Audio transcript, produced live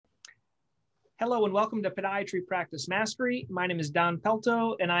Hello and welcome to Podiatry Practice Mastery. My name is Don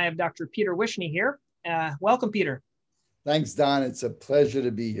Pelto and I have Dr. Peter Wishney here. Welcome, Peter. Thanks, Don. It's a pleasure to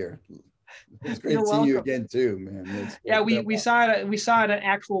be here. It's great seeing you again too, man. We saw it at an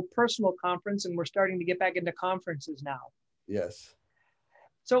actual personal conference, and we're starting to get back into conferences now. Yes.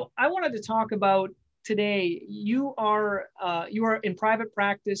 So I wanted to talk about today. You are in private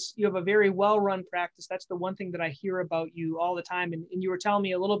practice. You have a very well-run practice. That's the one thing that I hear about you all the time. And you were telling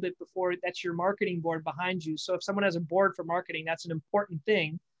me a little bit before, that's your marketing board behind you. So if someone has a board for marketing, that's an important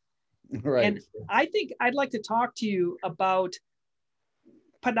thing. Right. And I think I'd like to talk to you about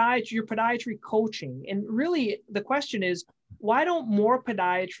podiatry, your podiatry coaching. And really the question is, why don't more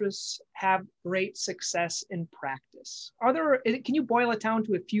podiatrists have great success in practice? Can you boil it down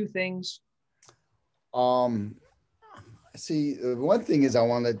to a few things? See, one thing is I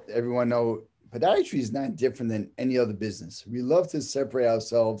want to let everyone know podiatry is not different than any other business. We love to separate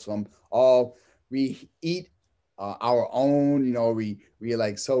ourselves from we eat our own, we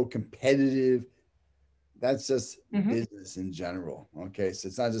like so competitive. That's just business in general. Okay. So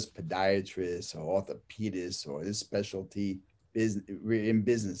it's not just podiatrists or orthopedists or this specialty business. We're in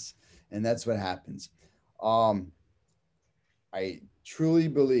business. And that's what happens. I truly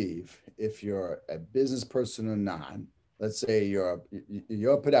believe if you're a business person or not, let's say you're a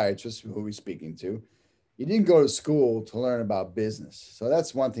podiatrist who we're speaking to, you didn't go to school to learn about business. So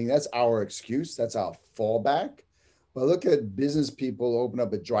that's one thing. That's our excuse. That's our fallback. But look at business people open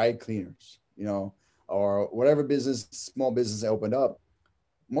up at dry cleaners, or whatever small business they opened up.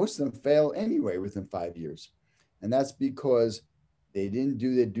 Most of them fail anyway within 5 years. And that's because they didn't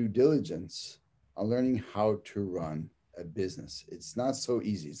do their due diligence on learning how to run a business. It's not so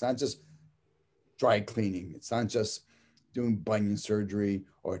easy. It's not just dry cleaning. It's not just doing bunion surgery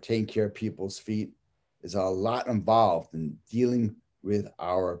or taking care of people's feet. There's a lot involved in dealing with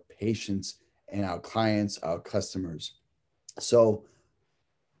our patients and our clients, our customers. So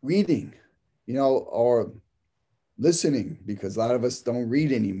reading, or listening, because a lot of us don't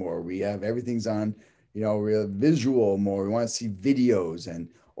read anymore. We have everything's on, we're visual more. We want to see videos,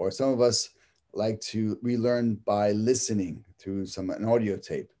 or some of us we learn by listening to an audio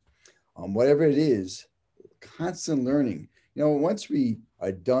tape. Whatever it is, constant learning. Once we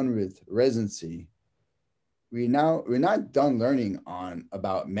are done with residency, we're not done learning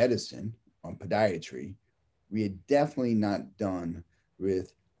about medicine, on podiatry. We are definitely not done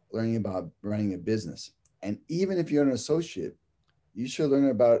with learning about running a business. And even if you're an associate, you should learn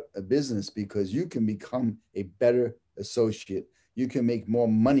about a business, because you can become a better associate. You can make more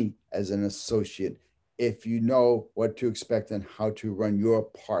money as an associate if you know what to expect and how to run your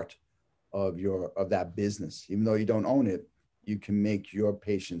part of that business. Even though you don't own it, you can make your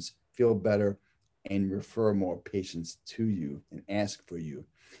patients feel better and refer more patients to you and ask for you.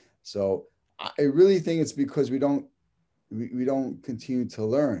 So I really think it's because we don't continue to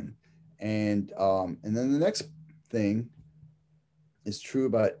learn. And then the next thing is true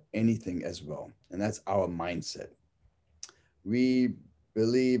about anything as well, and that's our mindset. We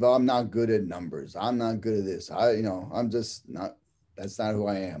believe, I'm not good at numbers. I'm not good at this. I'm just not. That's not who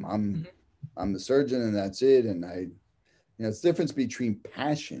I am. I'm the surgeon, and that's it. And it's the difference between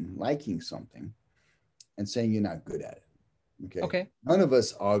passion, liking something, and saying you're not good at it. Okay. None of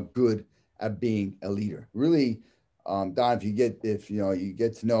us are good at being a leader. Really, Don, if you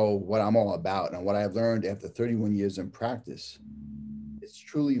get to know what I'm all about and what I've learned after 31 years in practice, it's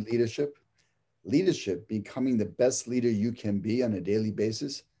truly leadership. Leadership, becoming the best leader you can be on a daily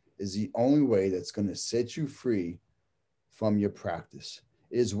basis, is the only way that's going to set you free from your practice.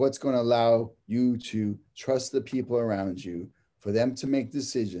 It is what's going to allow you to trust the people around you, for them to make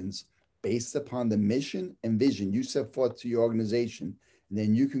decisions based upon the mission and vision you set forth to your organization. And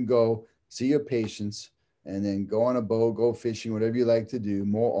then you can go see your patients and then go on a boat, go fishing, whatever you like to do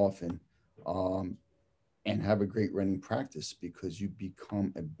more often, and have a great running practice, because you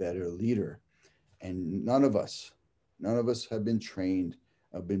become a better leader. And none of us have been trained,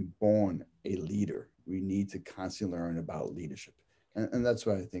 have been born a leader. We need to constantly learn about leadership. And that's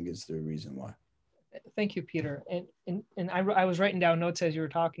what I think is the reason why. Thank you, Peter. And I was writing down notes as you were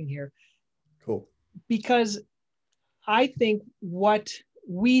talking here. Cool. Because I think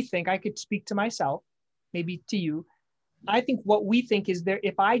I could speak to myself, maybe to you. I think what we think is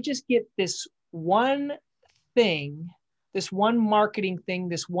if I just get this one thing, this one marketing thing,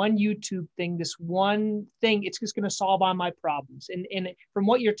 this one YouTube thing, this one thing, it's just going to solve all my problems. And from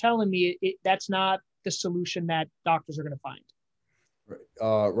what you're telling me, that's not the solution that doctors are going to find.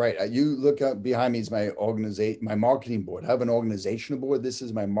 Right. You look up behind me is my marketing board. I have an organizational board. This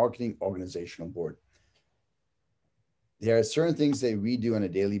is my marketing organizational board. There are certain things that we do on a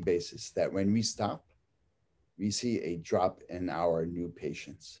daily basis that when we stop, we see a drop in our new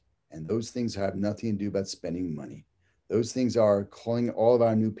patients. And those things have nothing to do about spending money. Those things are calling all of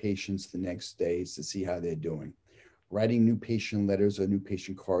our new patients the next day to see how they're doing, writing new patient letters or new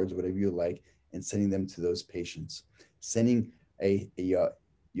patient cards, whatever you like, and sending them to those patients, sending a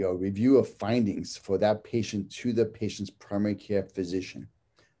review of findings for that patient to the patient's primary care physician.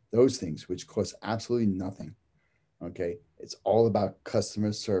 Those things, which cost absolutely nothing. Okay. It's all about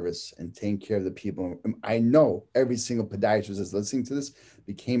customer service and taking care of the people. I know every single podiatrist that's listening to this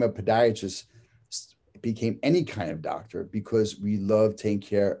became a podiatrist, became any kind of doctor because we love taking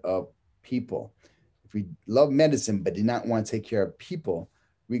care of people. If we love medicine but did not want to take care of people,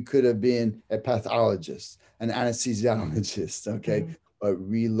 we could have been a pathologist, an anesthesiologist, okay? Mm-hmm. But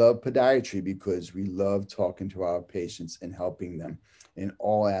we love podiatry because we love talking to our patients and helping them in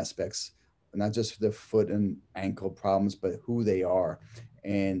all aspects, not just the foot and ankle problems, but who they are.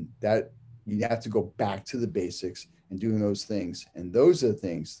 And that you have to go back to the basics and doing those things. And those are the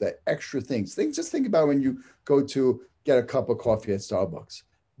things, that extra things. Just think about when you go to get a cup of coffee at Starbucks.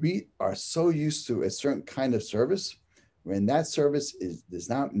 We are so used to a certain kind of service. When that service does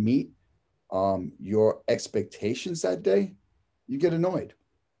not meet your expectations that day, you get annoyed.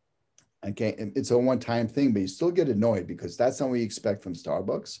 Okay, it's a one-time thing, but you still get annoyed because that's not what you expect from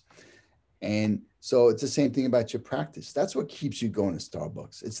Starbucks. And so it's the same thing about your practice. That's what keeps you going to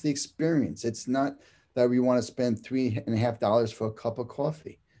Starbucks. It's the experience. It's not that we want to spend $3.50 for a cup of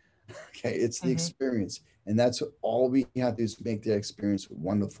coffee. Okay, it's the experience. And that's all we have to do is make the experience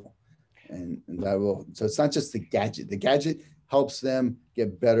wonderful. And that will, so it's not just the gadget. The gadget helps them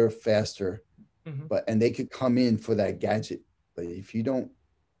get better, faster, and they could come in for that gadget. But if you don't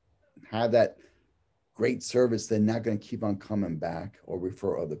have that great service, they're not going to keep on coming back or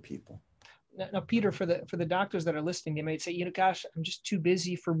refer other people. Now, Peter, for the doctors that are listening, they might say, gosh, I'm just too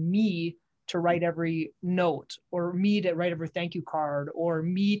busy for me to write every note, or me to write every thank you card, or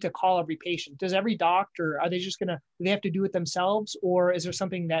me to call every patient. Does every doctor, are they just do they have to do it themselves? Or is there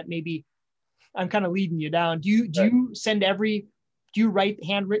something that maybe I'm kind of leading you down? Do you write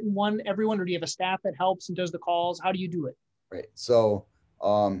handwritten one, everyone, or do you have a staff that helps and does the calls? How do you do it? Right. So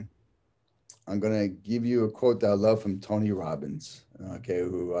I'm going to give you a quote that I love from Tony Robbins, okay,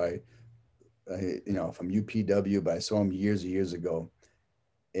 who I from UPW, but I saw him years and years ago.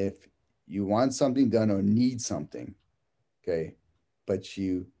 If you want something done or need something, okay, but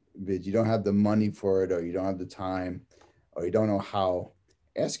you don't have the money for it, or you don't have the time, or you don't know how,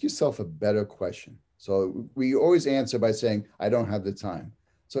 ask yourself a better question. So we always answer by saying, I don't have the time.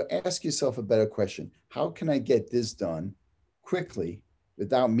 So ask yourself a better question. How can I get this done quickly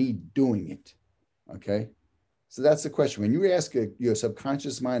without me doing it? Okay. So that's the question. When you ask your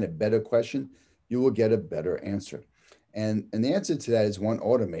subconscious mind a better question, you will get a better answer. And the answer to that is, one,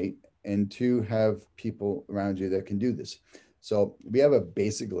 automate, and two, have people around you that can do this. So we have a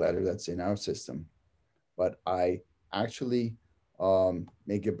basic letter that's in our system, but I actually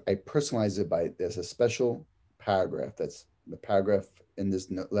I personalize it by, there's a special paragraph. That's the paragraph in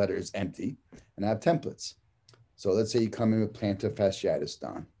this letter is empty, and I have templates. So let's say you come in with plantar fasciitis,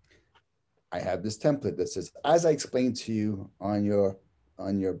 Don. I have this template that says, as I explained to you on your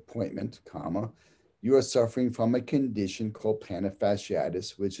appointment, you are suffering from a condition called plantar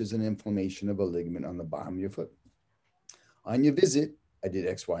fasciitis, which is an inflammation of a ligament on the bottom of your foot. On your visit, I did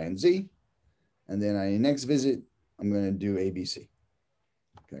X, Y, and Z. And then on your next visit, I'm going to do ABC.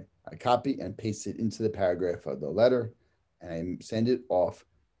 Okay. I copy and paste it into the paragraph of the letter, and I send it off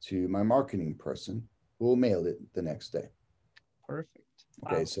to my marketing person, who will mail it the next day. Perfect.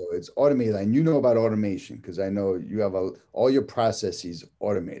 Okay, wow. So it's automated, and you know about automation because I know you have all your processes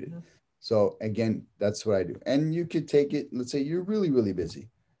automated. So again, that's what I do. And you could take it, let's say you're really, really busy.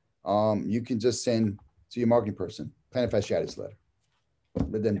 You can just send to your marketing person, plantar fasciitis letter.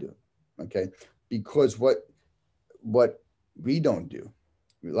 Let them do it, okay? Because what we don't do,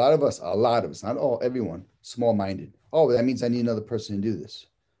 a lot of us, not all, everyone, small-minded. Oh, that means I need another person to do this.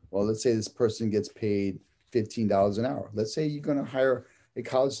 Well, let's say this person gets paid $15 an hour. Let's say you're going to hire a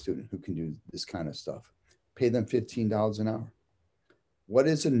college student who can do this kind of stuff. Pay them $15 an hour. What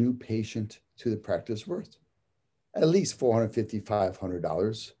is a new patient to the practice worth? At least $450,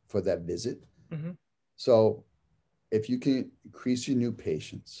 $500 for that visit. So if you can increase your new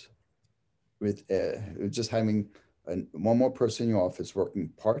patients with just having one more person in your office working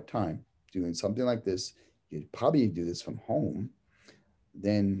part-time, doing something like this, you'd probably do this from home,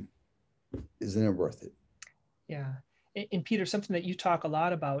 then isn't it worth it? Yeah. And Peter, something that you talk a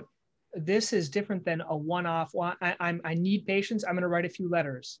lot about, this is different than a one-off. Well, I need patients, I'm going to write a few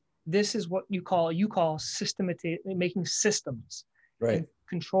letters. This is what you call systematic, making systems Right. and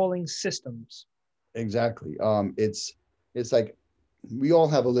controlling systems. Exactly. It's like we all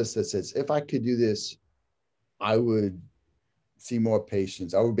have a list that says, if I could do this, I would see more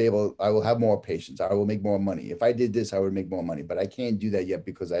patients. I will have more patients. I will make more money. If I did this, I would make more money, but I can't do that yet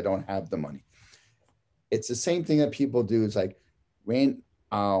because I don't have the money. It's the same thing that people do. It's like when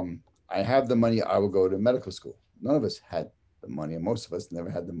I have the money, I will go to medical school. None of us had the money, and most of us never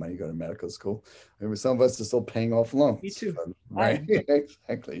had the money to go to medical school. Maybe some of us are still paying off Me loans, too. I right?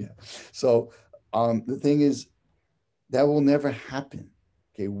 Exactly. Yeah. So the thing is, that will never happen.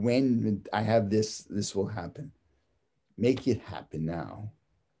 Okay, when I have this, this will happen. Make it happen now,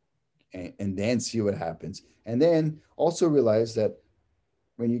 and then see what happens. And then also realize that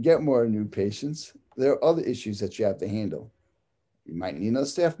when you get more new patients, there are other issues that you have to handle. You might need a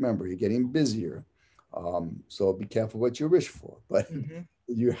staff member. You're getting busier. So be careful what you wish for. But mm-hmm.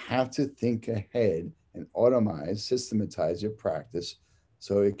 you have to think ahead and automate, systematize your practice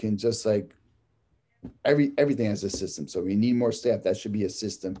so it can just like everything has a system. So we need more staff. That should be a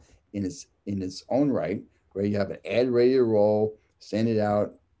system in its own right, where you have an ad ready to roll, send it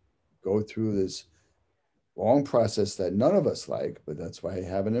out, go through this long process that none of us like, but that's why I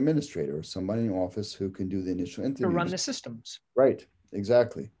have an administrator or somebody in the office who can do the initial To run interviews. the systems. Right,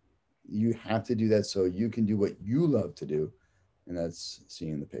 exactly. You have to do that so you can do what you love to do, and that's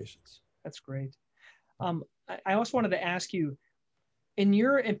seeing the patients. That's great. I also wanted to ask you, in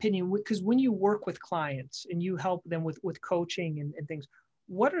your opinion, because when you work with clients and you help them with coaching and things,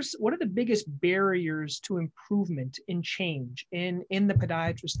 what are the biggest barriers to improvement in change in the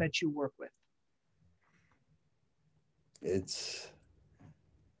podiatrist that you work with? It's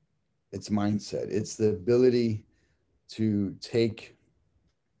it's mindset. It's the ability to take,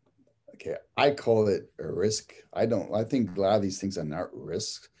 okay, I call it a risk. I think a lot of these things are not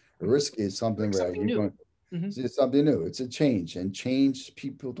risks. A risk is something Like where something you're new. going, Mm-hmm. it's something new. It's a change, and change,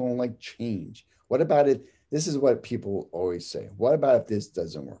 people don't like change. What about it? This is what people always say. What about if this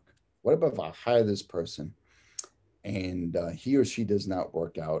doesn't work? What about if I hire this person and he or she does not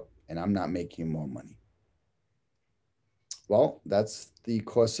work out and I'm not making more money? Well, that's the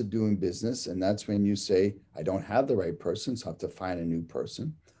cost of doing business. And that's when you say, I don't have the right person, so I have to find a new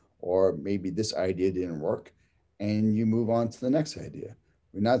person. Or maybe this idea didn't work and you move on to the next idea.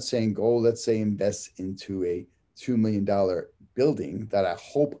 We're not saying go, let's say, invest into a $2 million building that I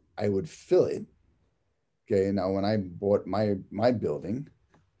hope I would fill it. Okay. Now, when I bought my building,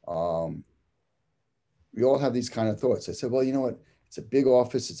 um, we all have these kind of thoughts. I said, well, you know what? It's a big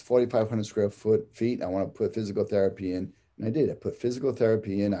office. It's 4,500 square feet. I want to put physical therapy in. And I did. I put physical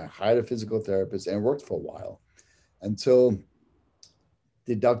therapy in. I hired a physical therapist and it worked for a while until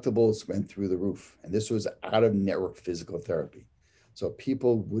deductibles went through the roof. And this was out of network physical therapy. So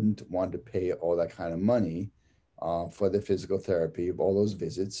people wouldn't want to pay all that kind of money for the physical therapy of all those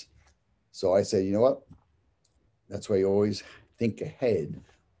visits. So I said, you know what? That's why you always think ahead.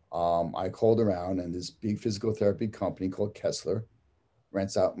 I called around, and this big physical therapy company called Kessler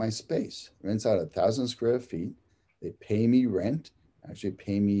rents out my space, rents out 1,000 square feet. They pay me rent, actually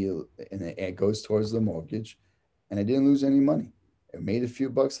pay me, and it goes towards the mortgage. And I didn't lose any money. I made a few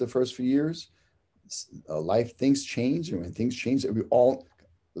bucks the first few years. Life, things change. And when things change,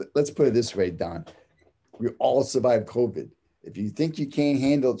 let's put it this way, Don, we all survived COVID. If you think you can't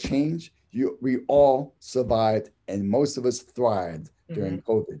handle change, we all survived, and most of us thrived during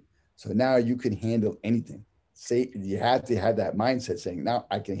COVID. So now you can handle anything. Say you have to have that mindset saying, now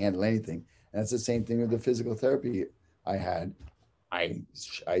I can handle anything. And that's the same thing with the physical therapy I had. I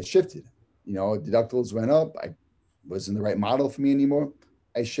shifted. Deductibles went up. I wasn't the right model for me anymore.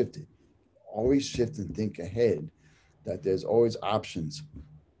 I shifted. Always shift and think ahead that there's always options.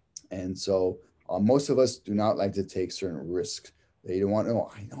 And so most of us do not like to take certain risks. They don't want to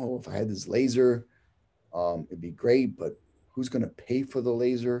know, I know if I had this laser, it'd be great, but who's going to pay for the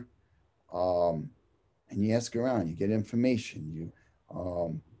laser? Um, and you ask around, you get information,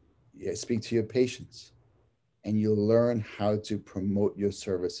 you speak to your patients, and you learn how to promote your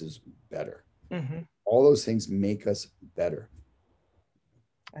services better. Mm-hmm. All those things make us better.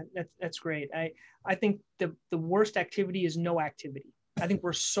 That's great. I think the worst activity is no activity. I think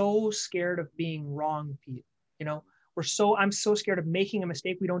we're so scared of being wrong, Pete. I'm so scared of making a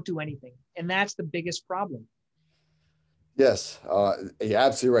mistake. We don't do anything. And that's the biggest problem. Yes, you're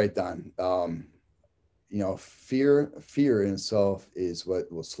absolutely right, Don. Fear in itself is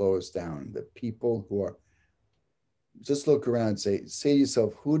what will slow us down. The people who are, just look around and say to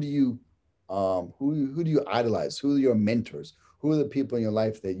yourself, who do you idolize? Who are your mentors? Who are the people in your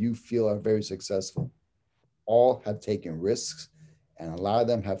life that you feel are very successful? All have taken risks And a lot of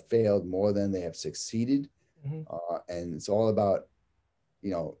them have failed more than they have succeeded. Mhm. And it's all about,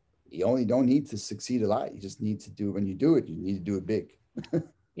 you know, you only don't need to succeed a lot. You just need to do, when you do it, you need to do it big.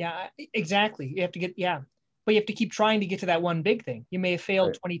 Yeah, exactly. You have to get, yeah, but you have to keep trying to get to that one big thing. You may have failed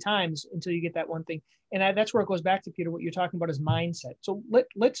Right. 20 times until you get that one thing. And that's where it goes back to, Peter, what you're talking about is mindset. So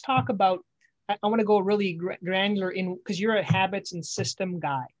let's talk about, I want to go really granular in, because you're a habits and system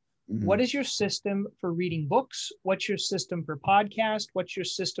guy. Mm-hmm. What is your system for reading books? What's your system for podcast? What's your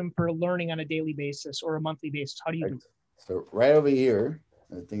system for learning on a daily basis or a monthly basis? How do you Right. do it? So right over here,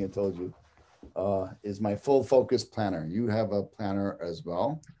 the thing I told you, is my full focus planner. You have a planner as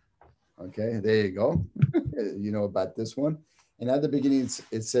well. Okay, there you go. You know about this one. And at the beginning,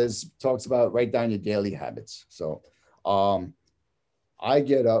 it says, talks about write down your daily habits. So um, I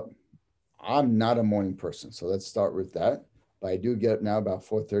get up. I'm not a morning person. So let's start with that. But I do get up now about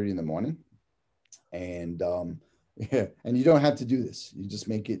 4:30 in the morning. And yeah, and you don't have to do this. You just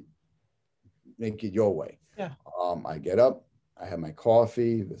make it your way. Yeah. I get up, I have my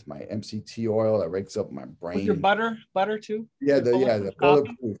coffee with my MCT oil that wakes up my With your brain. butter too? Yeah, Your the bulletproof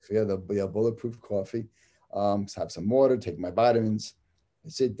coffee? bulletproof, the bulletproof coffee. So have some water, take my vitamins,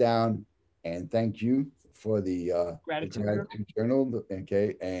 and sit down and thank you for the Gratitude journal? gratitude journal.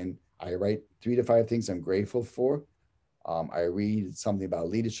 Okay, and I write 3 to 5 things I'm grateful for. I read something about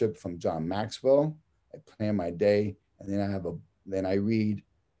leadership from John Maxwell. I plan my day, and then I read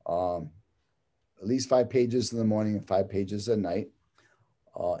um, at least 5 pages in the morning and 5 pages at night.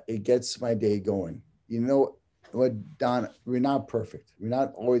 It gets my day going. You know what, Don? We're not perfect. We're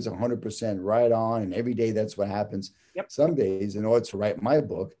not always 100% right on, and every day that's what happens. Yep. Some days, in order to write my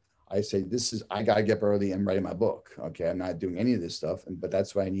book, I say, I got to get up early and write my book. Okay, I'm not doing any of this stuff, but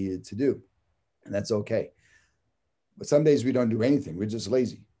that's what I needed to do, and that's okay. But some days we don't do anything. We're just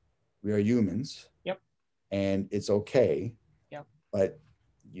lazy. We are humans. Yep. And it's okay. Yep. But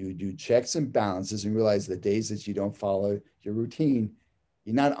you do checks and balances and realize the days that you don't follow your routine,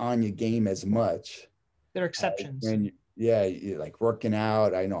 you're not on your game as much. There are exceptions. Yeah, you're like working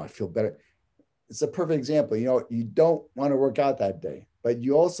out. I know I feel better. It's a perfect example. You know, you don't want to work out that day, but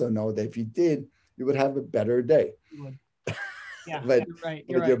you also know that if you did, you would have a better day. You would. Yeah, but you're right.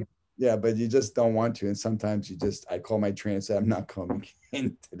 but You're right. yeah, but you just don't want to. And sometimes I call my trainer and say, I'm not coming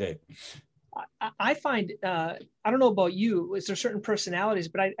in today. I find, I don't know about you, is there certain personalities,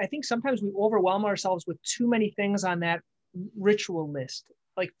 but I think sometimes we overwhelm ourselves with too many things on that ritual list.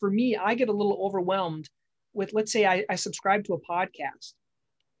 Like for me, I get a little overwhelmed with, let's say I subscribe to a podcast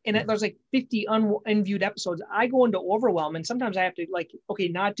and there's like 50 unviewed episodes. I go into overwhelm and sometimes I have to like, okay,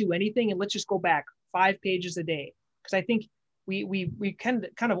 not do anything and let's just go back 5 pages a day. Cause I think we can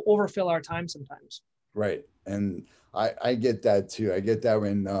kind of overfill our time sometimes. Right. And I get that too. I get that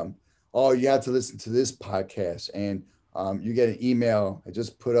when, oh, you have to listen to this podcast and you get an email. I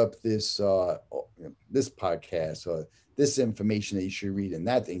just put up this podcast or this information that you should read and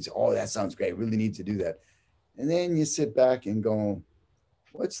that thing. Oh, that sounds great. I really need to do that. And then you sit back and go,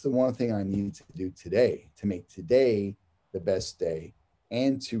 what's the one thing I need to do today to make today the best day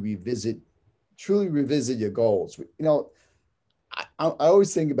and to truly revisit your goals? You know, I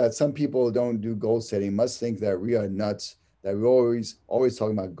always think about some people who don't do goal setting must think that we are nuts, that we're always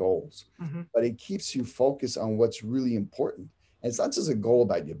talking about goals. Mm-hmm. But it keeps you focused on what's really important. And it's not just a goal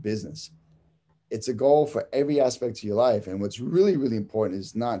about your business. It's a goal for every aspect of your life. And what's really, really important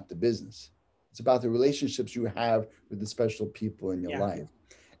is not the business. It's about the relationships you have with the special people in your life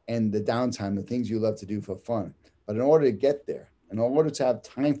and the downtime, the things you love to do for fun. But in order to get there, in order to have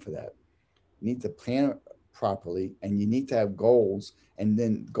time for that, you need to plan properly and you need to have goals. And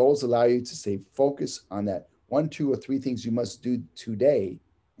then goals allow you to stay focused on that 1, 2, or 3 things you must do today.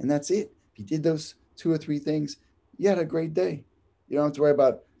 And that's it. If you did those 2 or 3 things, you had a great day. You don't have to worry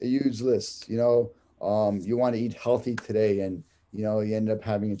about a huge list. You want to eat healthy today and, you end up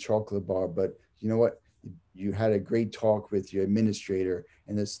having a chocolate bar, but you know what? You had a great talk with your administrator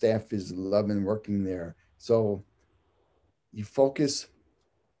and the staff is loving working there. So you focus.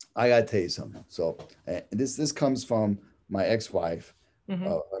 I gotta tell you something. So this comes from my ex-wife. Mm-hmm.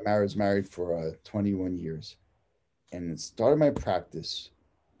 I was married for 21 years, and started my practice.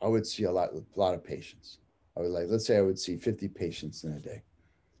 I would see a lot of patients. Let's say I would see 50 patients in a day,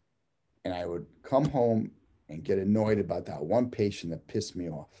 and I would come home and get annoyed about that one patient that pissed me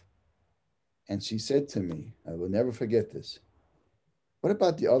off. And she said to me, I will never forget this. What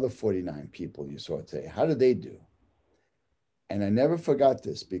about the other 49 people you saw today? How did they do? And I never forgot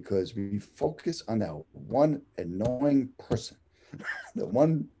this because we focus on that one annoying person, the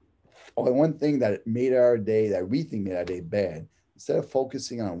one thing that made our day, that we think made our day bad, instead of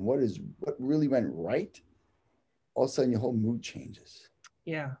focusing on what really went right. all of a sudden your whole mood changes.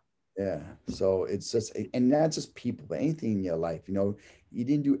 Yeah. Yeah. So it's just, and not just people, but anything in your life. You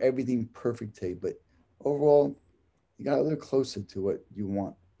didn't do everything perfect today, but overall, you got a little closer to what you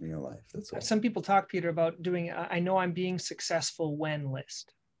want in your life. That's all. Some people talk, Peter, about doing I know I'm being successful when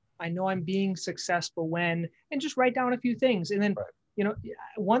list. I know I'm being successful when, and just write down a few things. And then, Right.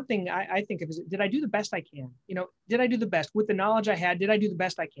 one thing I think of is, did I do the best I can? Did I do the best with the knowledge I had? Did I do the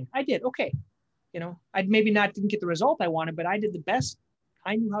best I can? I did. Okay. I maybe didn't get the result I wanted, but I did the best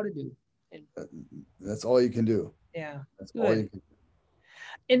I knew how to do. And That's all you can do. yeah, That's all good. you can do.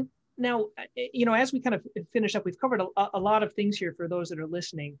 And now, as we kind of finish up, we've covered a lot of things here for those that are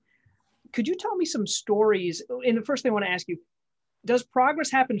listening. Could you tell me some stories? And the first thing I want to ask you, does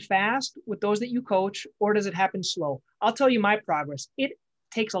progress happen fast with those that you coach, or does it happen slow? I'll tell you my progress. It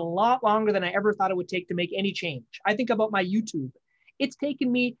takes a lot longer than I ever thought it would take to make any change. I think about my YouTube. It's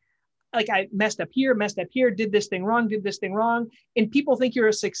taken me, like, I messed up here, did this thing wrong. And people think you're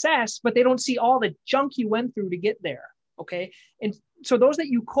a success, but they don't see all the junk you went through to get there. Okay. And so those that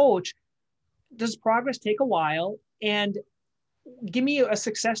you coach, does progress take a while? And give me a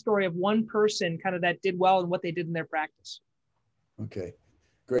success story of one person kind of that did well and what they did in their practice. Okay,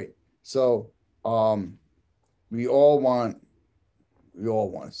 great. So we all want,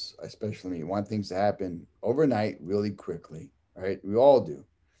 especially me, want things to happen overnight, really quickly, right? We all do.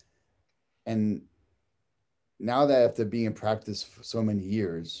 And now that after being in practice for so many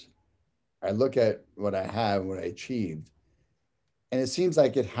years, I look at what I have, what I achieved, and it seems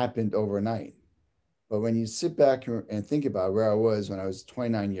like it happened overnight. But when you sit back and think about where I was when I was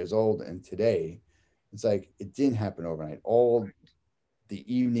 29 years old and today, it's like it didn't happen overnight. All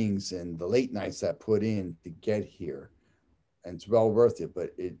the evenings and the late nights that I put in to get here, and it's well worth it,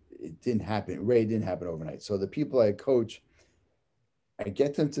 but it didn't happen. It really didn't happen overnight. So the people I coach, I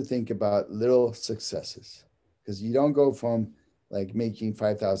get them to think about little successes, because you don't go from like making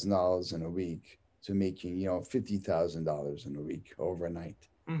 $5,000 in a week to making, $50,000 in a week overnight.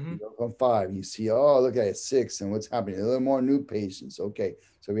 Mm-hmm. You go from five, you see, oh, look at it, six, and what's happening? A little more new patients. Okay,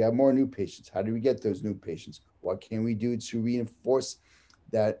 so we have more new patients. How do we get those new patients? What can we do to reinforce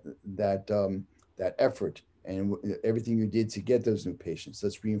that that effort and everything you did to get those new patients?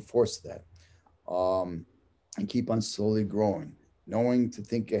 Let's reinforce that, and keep on slowly growing, knowing to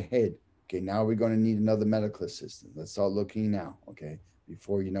think ahead. Okay, now we're going to need another medical assistant. Let's start looking now, okay,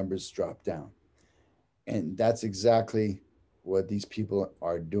 before your numbers drop down. And that's exactly what these people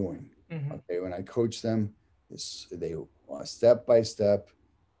are doing. Mm-hmm. Okay, when I coach them, they want step by step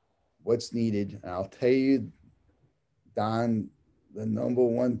what's needed. And I'll tell you, Don, the number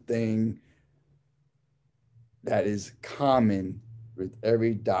one thing that is common with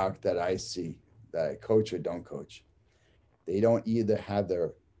every doc that I see, that I coach or don't coach, they don't either have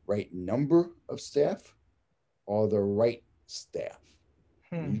the right number of staff or the right staff.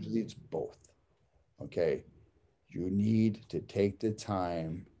 Hmm. Usually it's both. Okay. You need to take the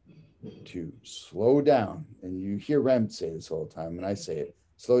time to slow down. And you hear Rem say this all the time, and I say it,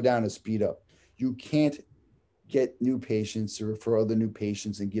 slow down and speed up. You can't get new patients to refer other new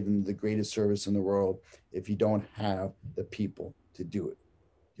patients and give them the greatest service in the world if you don't have the people to do it.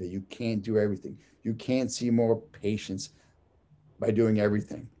 You can't do everything. You can't see more patients by doing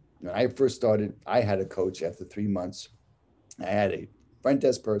everything. When I first started, I had a coach after 3 months. I had a front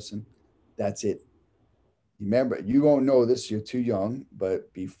desk person. That's it. Remember, you won't know this, you're too young,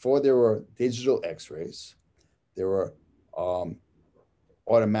 but before there were digital x-rays, there were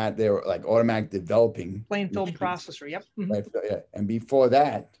automatic developing Plain film machines. processor. Yep. Mm-hmm. Right? Yeah. And before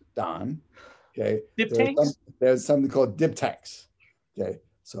that, Don, okay, Dip tanks. there's something called diptychs. Okay.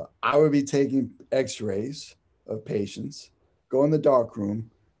 So I would be taking x-rays of patients, go in the dark room,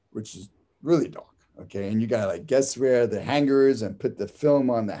 which is really dark. Okay. And you gotta like guess where the hanger is and put the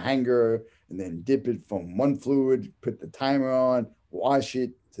film on the hanger and then dip it from one fluid, put the timer on, wash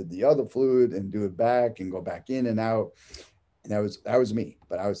it to the other fluid and do it back and go back in and out. And that was me,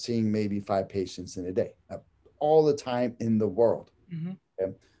 but I was seeing maybe 5 patients in a day, all the time in the world. Mm-hmm.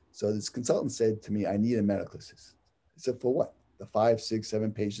 Okay? So this consultant said to me, I need a medical assistant. I said, for what? The 5, 6,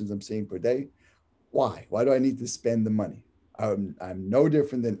 7 patients I'm seeing per day? Why? Why do I need to spend the money? I'm no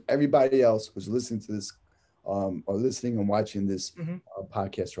different than everybody else who's listening to this, or listening and watching this Mm-hmm.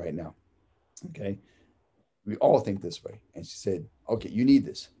 podcast right now. Okay. We all think this way. And she said, okay, you need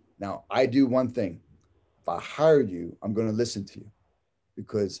this. Now, I do one thing. If I hired you, I'm going to listen to you,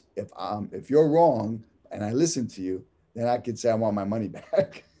 because if you're wrong and I listen to you, then I could say I want my money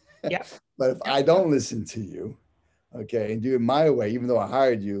back. Yep. But if Yep. I don't listen to you, okay, and do it my way, even though I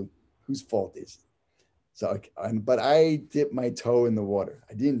hired you, whose fault is it? So, but I dipped my toe in the water.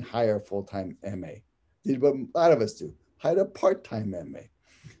 I didn't hire a full-time MA. did what a lot of us do, hired a part-time MA.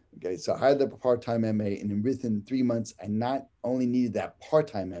 Okay, so I hired the part-time MA, and then within 3 months, I not only needed that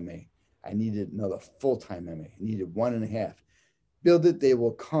part-time MA, I needed another full-time MA. I needed one and a half. Build it, they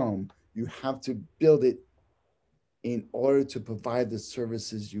will come. You have to build it in order to provide the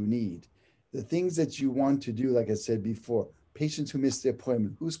services you need. The things that you want to do, like I said before, patients who miss their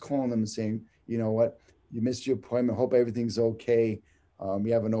appointment, who's calling them and saying, you know what, you missed your appointment, hope everything's okay.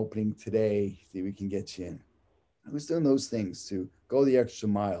 We have an opening today, see we can get you in. Who's doing those things to go the extra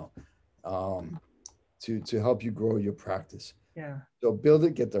mile to help you grow your practice? Yeah. So build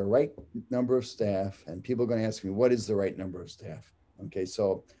it, get the right number of staff, and people are going to ask me, what is the right number of staff? Okay,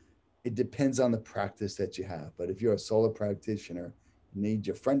 so it depends on the practice that you have. But if you're a solo practitioner, you need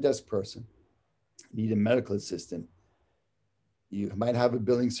your front desk person, you need a medical assistant. You might have a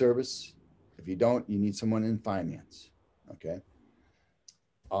billing service. If you don't, you need someone in finance. Okay.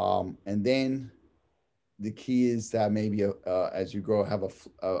 And then the key is that maybe as you grow, have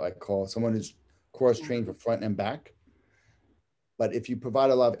I call someone who's course trained for front and back. But if you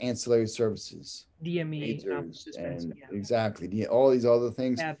provide a lot of ancillary services, DME, and exactly all these other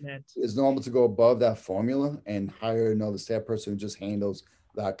things, it's normal to go above that formula and hire another staff person who just handles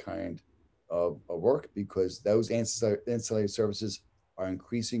that kind of work, because those ancillary services are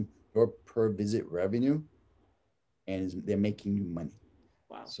increasing your per visit revenue, and they're making you money.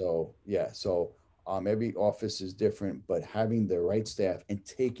 Wow. So yeah, so every office is different, but having the right staff and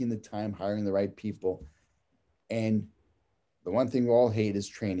taking the time hiring the right people. And the one thing we all hate is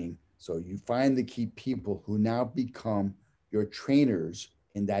training. So you find the key people who now become your trainers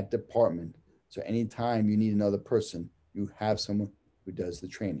in that department. So anytime you need another person, you have someone who does the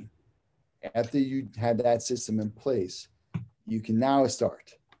training. After you have that system in place, you can now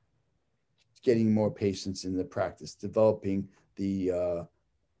start getting more patients in the practice, developing the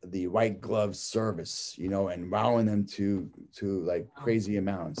white glove service, and wowing them to like crazy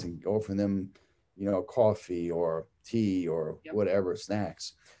amounts, and offering them, coffee or tea or whatever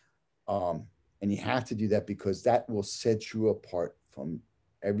snacks. And you have to do that because that will set you apart from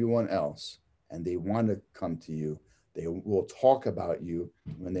everyone else, and they want to come to you. They will talk about you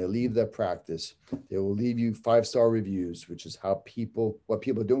when they leave their practice. They will leave you 5-star reviews, which is what people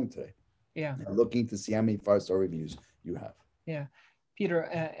are doing today. Yeah. They're looking to see how many 5-star reviews you have. Yeah. Peter,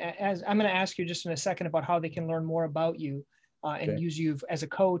 as I'm going to ask you just in a second about how they can learn more about you and use you as a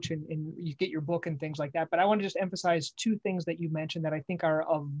coach, and you get your book and things like that. But I want to just emphasize two things that you mentioned that I think are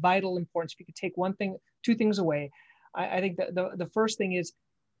of vital importance. If you could take two things away, I think the first thing is,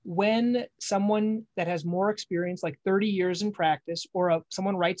 when someone that has more experience, like 30 years in practice, or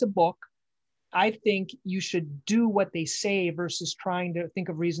someone writes a book, I think you should do what they say versus trying to think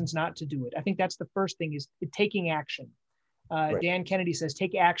of reasons not to do it. I think that's the first thing, is taking action. Right. Dan Kennedy says,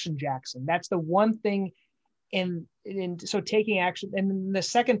 take action, Jackson. That's the one thing. And so taking action. And the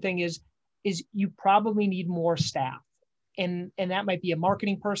second thing is you probably need more staff. And that might be a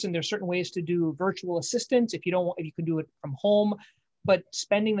marketing person. There's certain ways to do virtual assistants if you can do it from home, but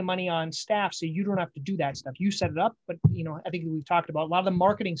spending the money on staff so you don't have to do that stuff. You set it up, but I think we've talked about a lot of the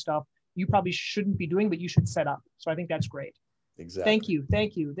marketing stuff you probably shouldn't be doing, but you should set up. So I think that's great. Exactly.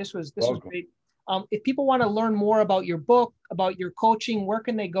 Thank you. This was great. If people want to learn more about your book, about your coaching, where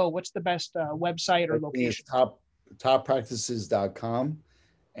can they go? What's the best website or location? Toppractices.com.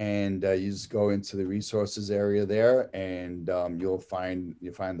 And you just go into the resources area there, and you'll find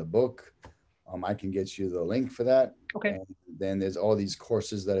the book. I can get you the link for that. Okay. And then there's all these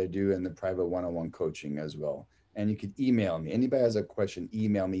courses that I do, and the private one-on-one coaching as well. And you can email me. Anybody has a question,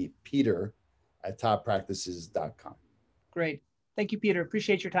 email me, peter@toppractices.com. Great. Thank you, Peter.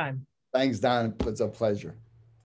 Appreciate your time. Thanks, Don. It's a pleasure.